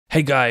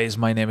Hey guys,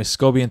 my name is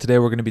Scoby and today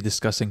we're going to be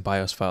discussing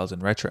BIOS files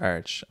in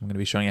Retroarch. I'm going to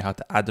be showing you how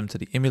to add them to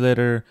the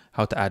emulator,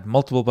 how to add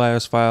multiple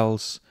BIOS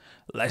files.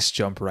 Let's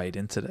jump right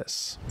into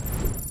this.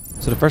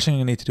 So the first thing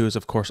you need to do is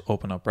of course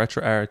open up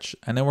Retroarch,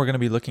 and then we're going to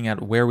be looking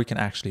at where we can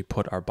actually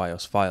put our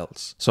BIOS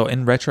files. So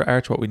in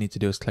Retroarch, what we need to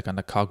do is click on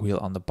the cogwheel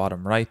on the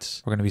bottom right.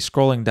 We're going to be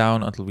scrolling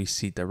down until we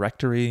see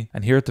directory,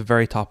 and here at the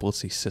very top we'll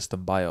see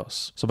system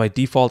BIOS. So by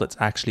default it's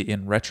actually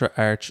in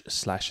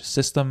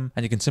Retroarch/system,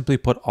 and you can simply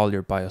put all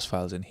your BIOS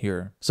files in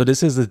here. So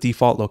this is the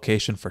default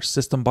location for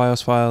system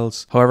BIOS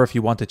files. However, if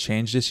you want to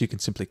change this, you can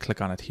simply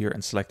click on it here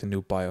and select a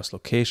new BIOS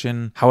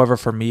location. However,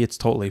 for me it's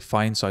totally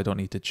fine, so I don't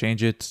need to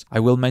change it. I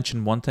will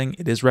mention one thing.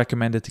 It is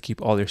recommended to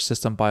keep all your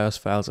system BIOS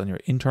files on your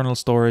internal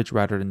storage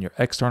rather than your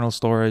external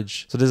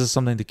storage. So this is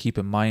something to keep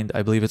in mind.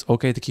 I believe it's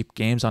okay to keep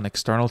games on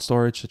external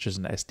storage, such as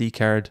an SD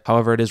card.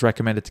 However, it is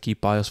recommended to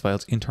keep BIOS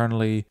files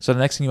internally. So the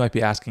next thing you might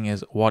be asking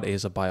is, what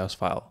is a BIOS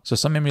file? So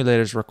some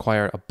emulators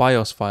require a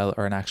BIOS file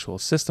or an actual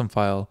system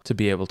file to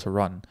be able to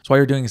run. So what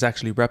you're doing is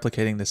actually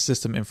replicating the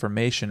system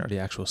information or the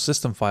actual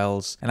system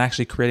files and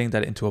actually creating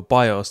that into a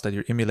BIOS that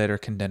your emulator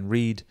can then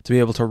read to be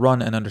able to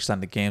run and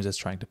understand the games it's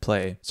trying to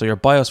play. So your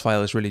BIOS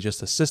file is really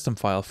just a system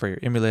file for your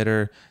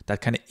emulator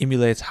that kind of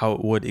emulates how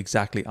it would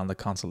exactly on the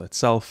console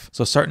itself.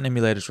 So certain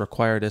emulators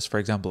require this, for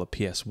example a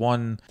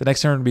PS1. The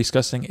next thing we're going to be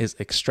discussing is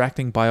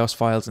extracting BIOS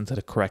files into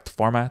the correct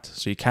format.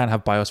 So you can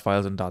have BIOS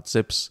files in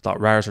 .zips,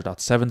 .rars, or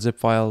 .7zip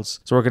files.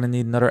 So we're going to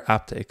need another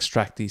app to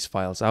extract these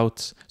files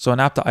out. So an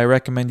app that I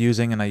recommend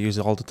using and I use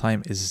it all the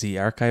time is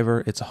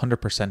ZArchiver. It's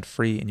 100%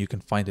 free and you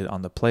can find it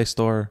on the Play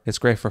Store. It's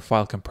great for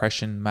file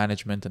compression,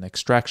 management, and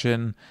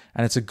extraction,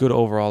 and it's a good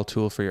overall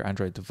tool for your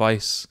Android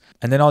device.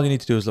 And then all you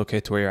need to do is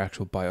locate to where your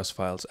actual BIOS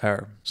files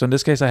are. So in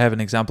this case, I have an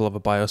example of a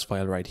BIOS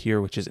file right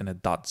here, which is in a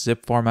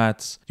 .zip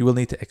format. You will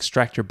need to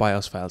extract your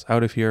BIOS files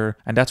out of here,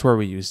 and that's where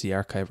we use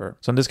ZArchiver.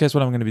 So in this case,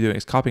 what I'm going to be doing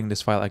is copying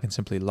this file. I can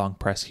simply long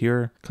press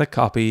here, click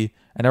copy,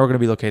 and now we're going to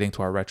be locating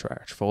to our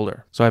Retroarch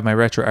folder. So I have my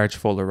Retroarch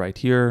folder right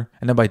here.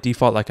 And then by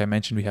default, like I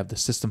mentioned, we have the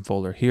system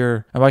folder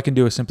here. And what I can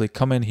do is simply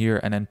come in here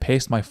and then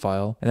paste my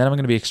file. And then I'm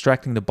going to be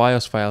extracting the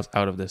BIOS files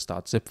out of this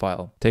 .zip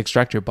file. To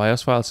extract your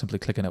BIOS file, simply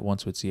click on it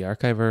once with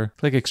ZArchiver,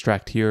 click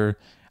extract here,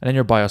 and then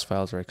your BIOS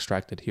files are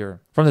extracted here.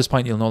 From this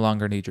point, you'll no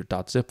longer need your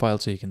 .zip file,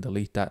 so you can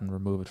delete that and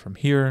remove it from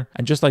here.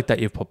 And just like that,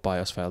 you've put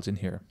BIOS files in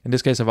here. In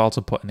this case, I've also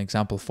put an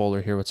example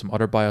folder here with some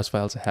other BIOS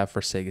files I have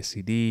for Sega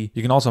CD.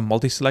 You can also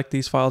multi-select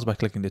these files by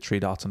clicking the three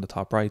dots on the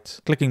top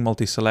right, clicking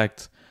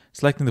multi-select,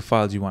 selecting the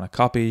files you want to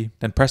copy,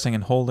 then pressing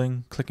and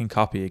holding, clicking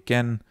copy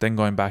again, then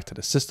going back to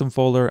the system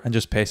folder and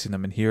just pasting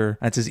them in here.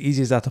 And it's as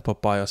easy as that to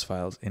put BIOS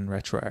files in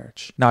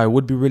Retroarch. Now I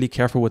would be really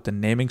careful with the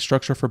naming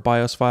structure for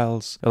BIOS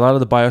files. A lot of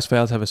the BIOS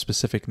files have a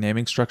specific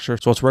naming structure,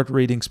 so it's worth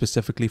reading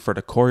specifically for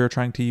the core you're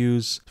trying to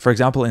use. For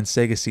example, in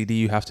Sega CD,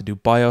 you have to do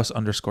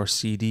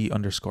BIOS_CD_E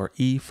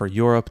for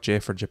Europe, J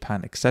for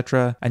Japan,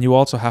 etc. And you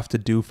also have to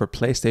do for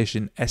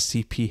PlayStation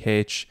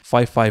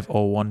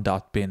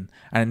SCPH5501.bin,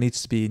 and it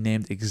needs to be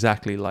named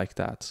exactly like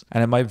that.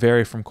 And it might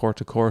vary from core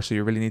to core, so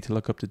you really need to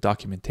look up the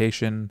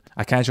documentation.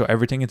 I can't show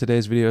everything in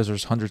today's videos.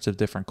 There's hundreds of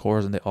different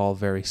cores and they all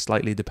vary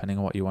slightly depending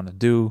on what you want to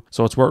do.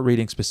 So it's worth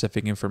reading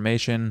specific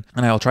information,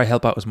 and I'll try to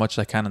help out as much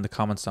as I can in the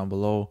comments down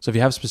below. So if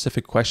you have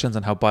specific questions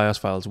on how BIOS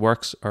files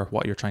works or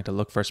what you're trying to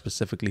look for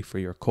specifically for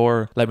your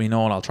core, let me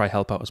know and I'll try to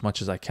help out as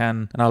much as I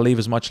can. And I'll leave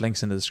as much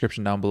links in the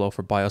description down below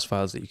for BIOS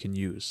files that you can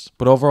use.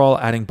 But overall,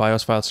 adding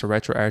BIOS files to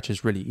Retroarch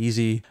is really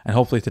easy, and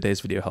hopefully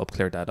today's video helped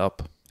clear that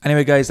up.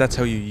 Anyway guys, that's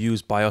how you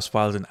use BIOS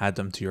files and add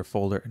them to your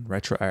folder in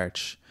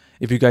Retroarch.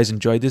 If you guys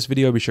enjoyed this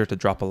video, be sure to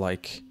drop a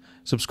like.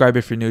 Subscribe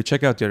if you're new,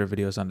 check out the other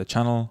videos on the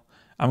channel.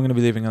 I'm going to be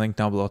leaving a link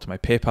down below to my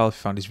PayPal if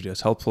you found these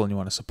videos helpful and you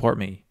want to support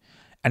me.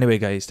 Anyway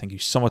guys, thank you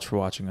so much for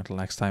watching. Until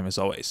next time, as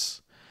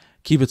always,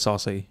 keep it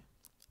saucy.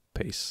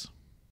 Peace.